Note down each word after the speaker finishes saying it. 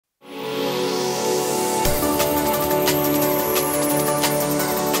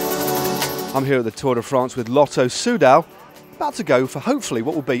I'm here at the Tour de France with Lotto Soudal, about to go for hopefully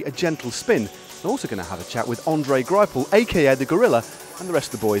what will be a gentle spin. I'm also going to have a chat with Andre Greipel, aka the Gorilla, and the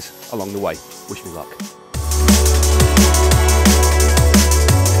rest of the boys along the way. Wish me luck.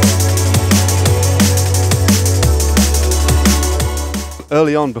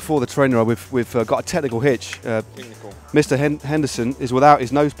 Early on, before the training ride, we've got a technical hitch. Mr. Henderson is without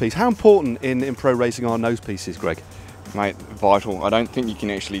his nose piece. How important in pro racing are nose pieces, Greg? Mate, vital. I don't think you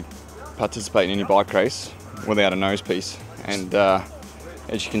can actually participate in any bike race without a nose piece. And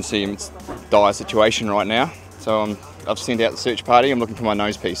as you can see, it's a dire situation right now. So I've sent out the search party. I'm looking for my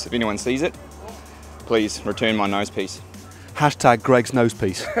nose piece. If anyone sees it, please return my nose piece. Hashtag Greg's nose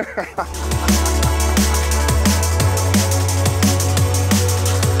piece.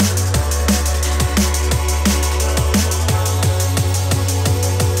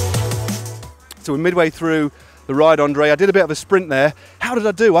 So we're midway through the ride, Andre. I did a bit of a sprint there. How did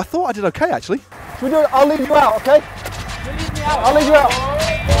I do? I thought I did okay, actually. Should we do it? I'll leave you out, okay? You leave me out. I'll leave you out.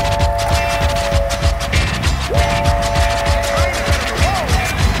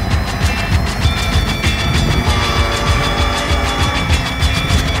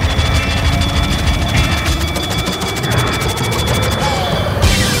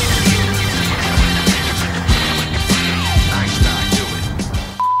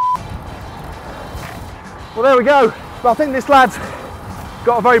 Well, there we go. But I think this lad's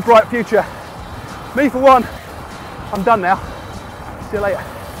got a very bright future. Me, for one, I'm done now. See you later.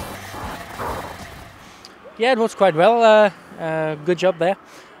 Yeah, it was quite well. Good job there.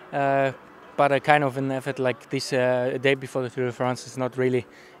 But a kind of an effort like this a day before the Tour de France is not really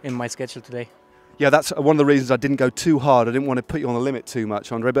in my schedule today. Yeah, that's one of the reasons I didn't go too hard. I didn't want to put you on the limit too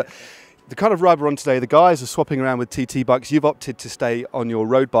much, Andre. But the kind of ride we're on today, the guys are swapping around with TT bikes. You've opted to stay on your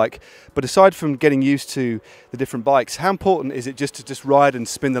road bike. But aside from getting used to the different bikes, how important is it just to ride and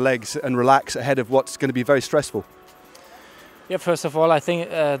spin the legs and relax ahead of what's going to be very stressful? Yeah, first of all, I think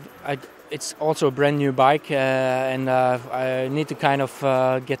it's also a brand new bike, and I need to kind of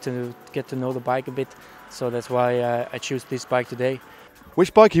get to know the bike a bit. So that's why I choose this bike today.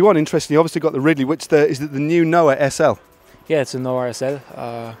 Which bike are you on? Interesting. You obviously got the Ridley. Is it the new Noah SL? Yeah, it's a Noah SL.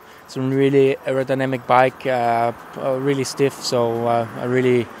 It's a really aerodynamic bike, really stiff, so I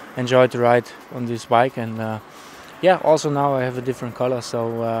really enjoyed the ride on this bike, and yeah, also now I have a different color,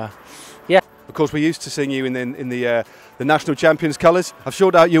 so yeah. Of course, we're used to seeing you in the national champions colours. I'm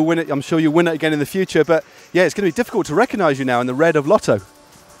sure you'll win it. I'm sure you'll win it again in the future, but yeah, it's going to be difficult to recognise you now in the red of Lotto.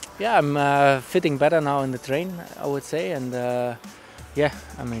 Yeah, I'm fitting better now in the train, I would say, and yeah,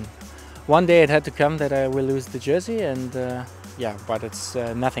 I mean, one day it had to come that I will lose the jersey, and yeah, but it's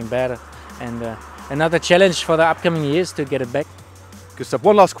nothing bad, and another challenge for the upcoming years to get it back. Good stuff.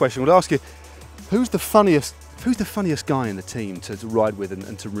 One last question. I would ask you, who's the funniest guy in the team to ride with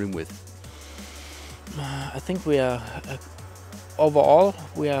and to room with? I think we are overall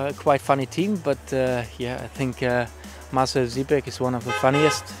we are a quite funny team, but yeah, I think Marcel Zipek is one of the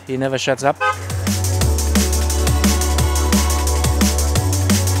funniest. He never shuts up.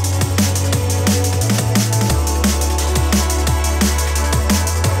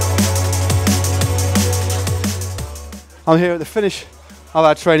 I'm here at the finish of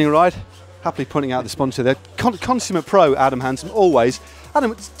our training ride, happily pointing out the sponsor there, consummate pro Adam Hansen, always.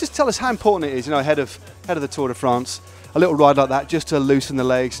 Adam, just tell us how important it is, you know, ahead of the Tour de France, a little ride like that, just to loosen the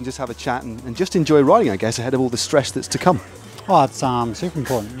legs and just have a chat and just enjoy riding, I guess, ahead of all the stress that's to come. Oh, it's super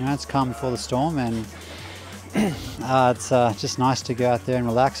important. You know, it's calm before the storm, and it's just nice to go out there and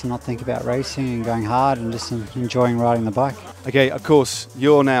relax and not think about racing and going hard and just enjoying riding the bike. Okay, of course,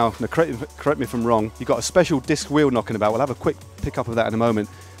 you're now, correct me if I'm wrong, you've got a special disc wheel knocking about. We'll have a quick pick up of that in a moment.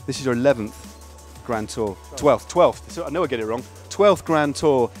 This is your 11th Grand Tour, 12th, so I know I get it wrong, 12th Grand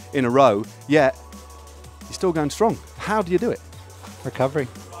Tour in a row, yet you're still going strong. How do you do it? Recovery.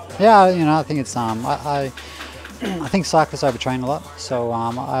 Yeah, you know, I think it's, I think cyclists overtrain a lot, so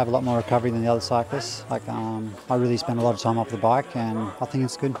I have a lot more recovery than the other cyclists. Like, I really spend a lot of time off the bike, and I think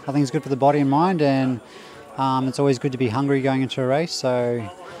it's good. I think it's good for the body and mind, and it's always good to be hungry going into a race, so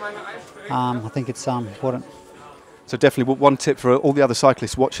I think it's important. So definitely one tip for all the other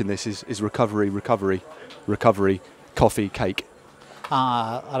cyclists watching this is recovery, coffee, cake.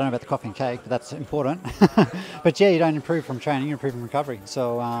 I don't know about the coffee and cake, but that's important. But yeah, you don't improve from training, you improve from recovery,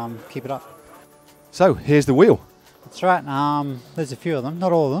 so keep it up. So here's the wheel. That's right. There's a few of them,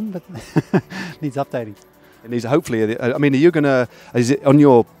 not all of them, but needs updating. It needs, hopefully, I mean, are you going to, is it on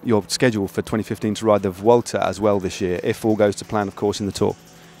your schedule for 2015 to ride the Vuelta as well this year, if all goes to plan, of course, in the Tour?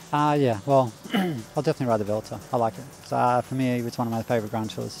 Yeah, well, I'll definitely ride the Vuelta. I like it. For me, it's one of my favourite Grand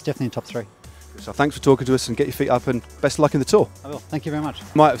Tours. It's definitely in top 3. So thanks for talking to us, and get your feet up, and best of luck in the Tour. I will. Thank you very much. You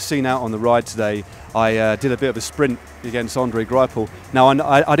might have seen out on the ride today, I did a bit of a sprint against Andre Greipel. Now,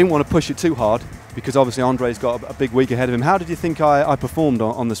 I didn't want to push it too hard because obviously Andre's got a big week ahead of him. How did you think I performed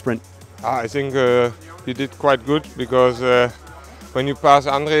on the sprint? I think you did quite good, because when you pass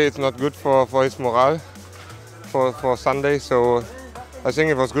Andre, it's not good for his morale for Sunday. So I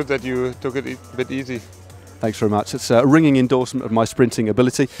think it was good that you took it a bit easy. Thanks very much. It's a ringing endorsement of my sprinting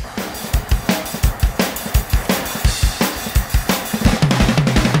ability.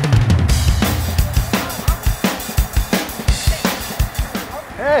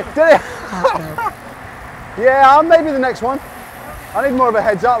 Hey, did it? Yeah, maybe the next one. I need more of a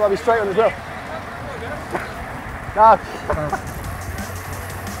heads up, I'll be straight on as well. No.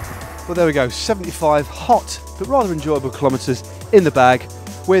 Well, there we go, 75 hot but rather enjoyable kilometres in the bag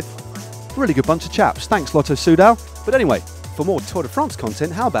with a really good bunch of chaps. Thanks, Lotto Soudal. But anyway, for more Tour de France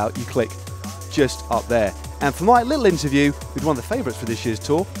content, how about you click just up there? And for my little interview with one of the favourites for this year's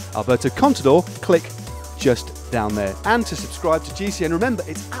Tour, Alberto Contador, click just down there. And to subscribe to GCN, remember,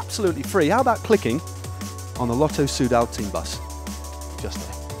 it's absolutely free. How about clicking on the Lotto Soudal team bus? Just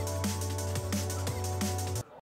there.